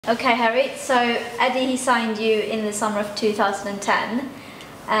Okay, Harry, so Eddie, he signed you in the summer of 2010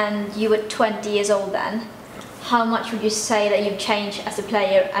 and you were 20 years old then. How much would you say that you've changed as a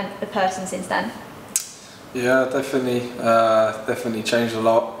player and a person since then? Yeah, definitely changed a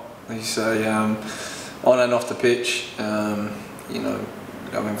lot. As you say, on and off the pitch, you know,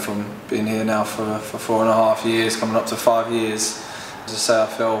 going from being here now for 4.5 years, coming up to 5 years. As I say, I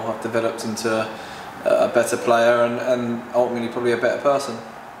feel I've developed into a better player and ultimately probably a better person.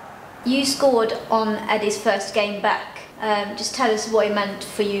 You scored on Eddie's first game back. Just tell us what it meant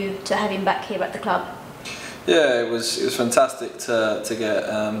for you to have him back here at the club. Yeah, it was fantastic to get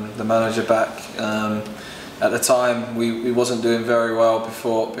the manager back. At the time, we wasn't doing very well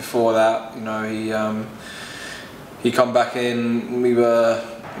before that. You know, he come back in. We were,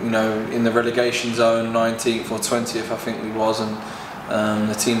 you know, in the relegation zone, 19th or 20th, I think we was, and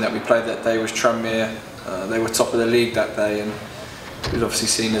the team that we played that day was Tranmere. They were top of the league that day, and it was obviously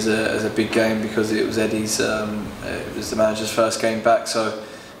seen as a big game because it was Eddie's, it was the manager's first game back. So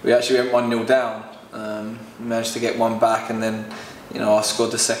we actually went 1-0 down. We managed to get one back, and then, you know, I scored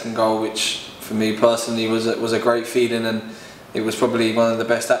the second goal, which for me personally was a great feeling, and it was probably one of the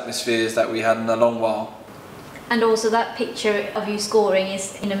best atmospheres that we had in a long while. And also that picture of you scoring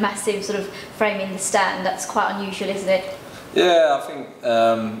is in a massive sort of frame in the stand. That's quite unusual, isn't it? Yeah, I think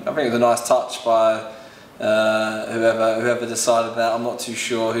it was a nice touch by whoever decided that. I'm not too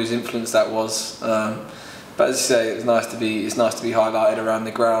sure whose influence that was, but as you say, it's nice to be highlighted around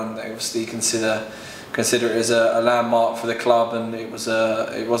the ground. They obviously consider it as a landmark for the club, and it was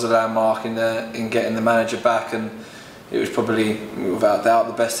a landmark in getting the manager back, and it was probably without doubt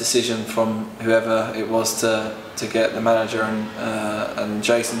the best decision from whoever it was to get the manager and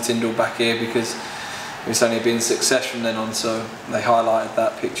Jason Tindall back here, because it's only been success from then on. So they highlighted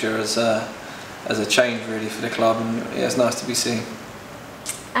that picture as a change really for the club, and yeah, it's nice to be seen.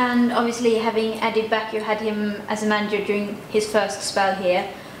 And obviously having Eddie back, you had him as a manager during his first spell here.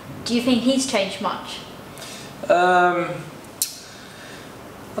 Do you think he's changed much? I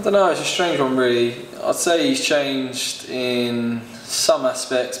don't know, it's a strange one really. I'd say he's changed in some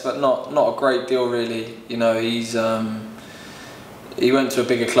aspects, but not a great deal really. You know, he went to a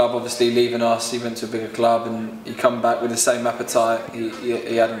bigger club, obviously leaving us. He went to a bigger club, and he come back with the same appetite.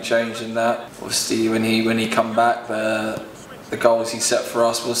 He hadn't changed in that. Obviously, when he come back, the goals he set for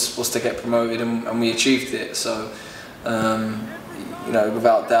us was to get promoted, and we achieved it. So, you know,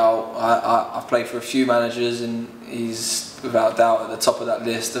 without doubt, I've played for a few managers, and he's without doubt at the top of that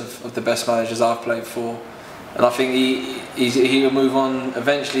list of the best managers I've played for. And I think he will move on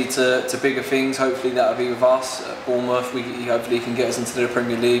eventually to bigger things. Hopefully that'll be with us at Bournemouth. Hopefully he can get us into the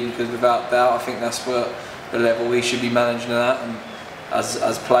Premier League, because without doubt I think that's what the level we should be managing at. And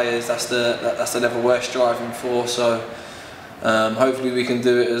as players, that's the level we're striving for. So hopefully we can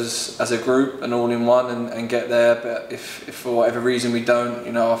do it as a group and all in one and get there. But if for whatever reason we don't,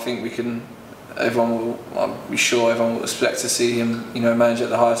 you know, I think we can. I'm sure everyone will expect to see him, you know, manage at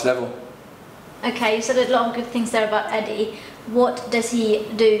the highest level. Okay, you said a lot of good things there about Eddie. What does he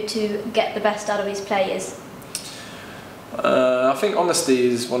do to get the best out of his players? I think honesty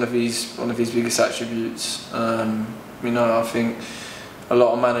is one of his biggest attributes. You know, I think a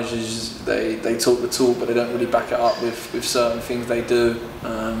lot of managers they talk the talk, but they don't really back it up with certain things they do.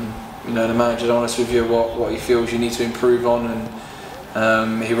 You know, the manager's honest with you what he feels you need to improve on,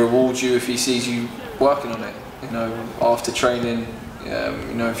 and he rewards you if he sees you working on it. You know, after training.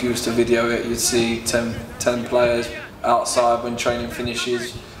 You know, if you was to video it, you'd see 10 players outside when training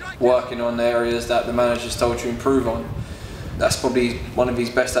finishes, working on areas that the manager's told you to improve on. That's probably one of his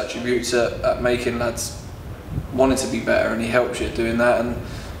best attributes at making lads wanting to be better, and he helps you doing that. And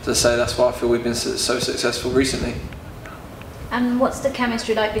as I say, that's why I feel we've been so successful recently. And what's the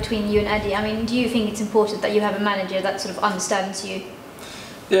chemistry like between you and Eddie? I mean, do you think it's important that you have a manager that sort of understands you?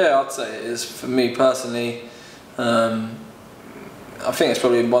 Yeah, I'd say it is. For me personally, I think it's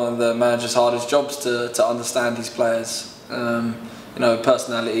probably one of the manager's hardest jobs to understand his players. You know,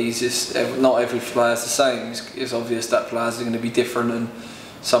 personalities, not every player is the same. It's obvious that players are going to be different, and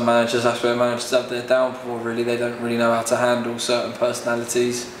some managers, that's where managers have their downfall really. They don't really know how to handle certain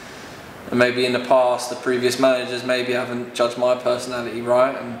personalities. And maybe in the past, the previous managers maybe haven't judged my personality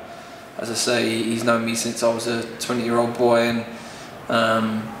right. And as I say, he's known me since I was a 20-year-old boy, and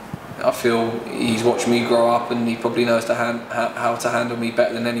I feel he's watched me grow up, and he probably knows how to handle me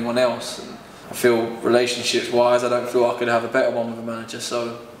better than anyone else. And I feel relationships-wise, I don't feel I could have a better one with a manager.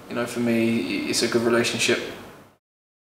 So, you know, for me, it's a good relationship.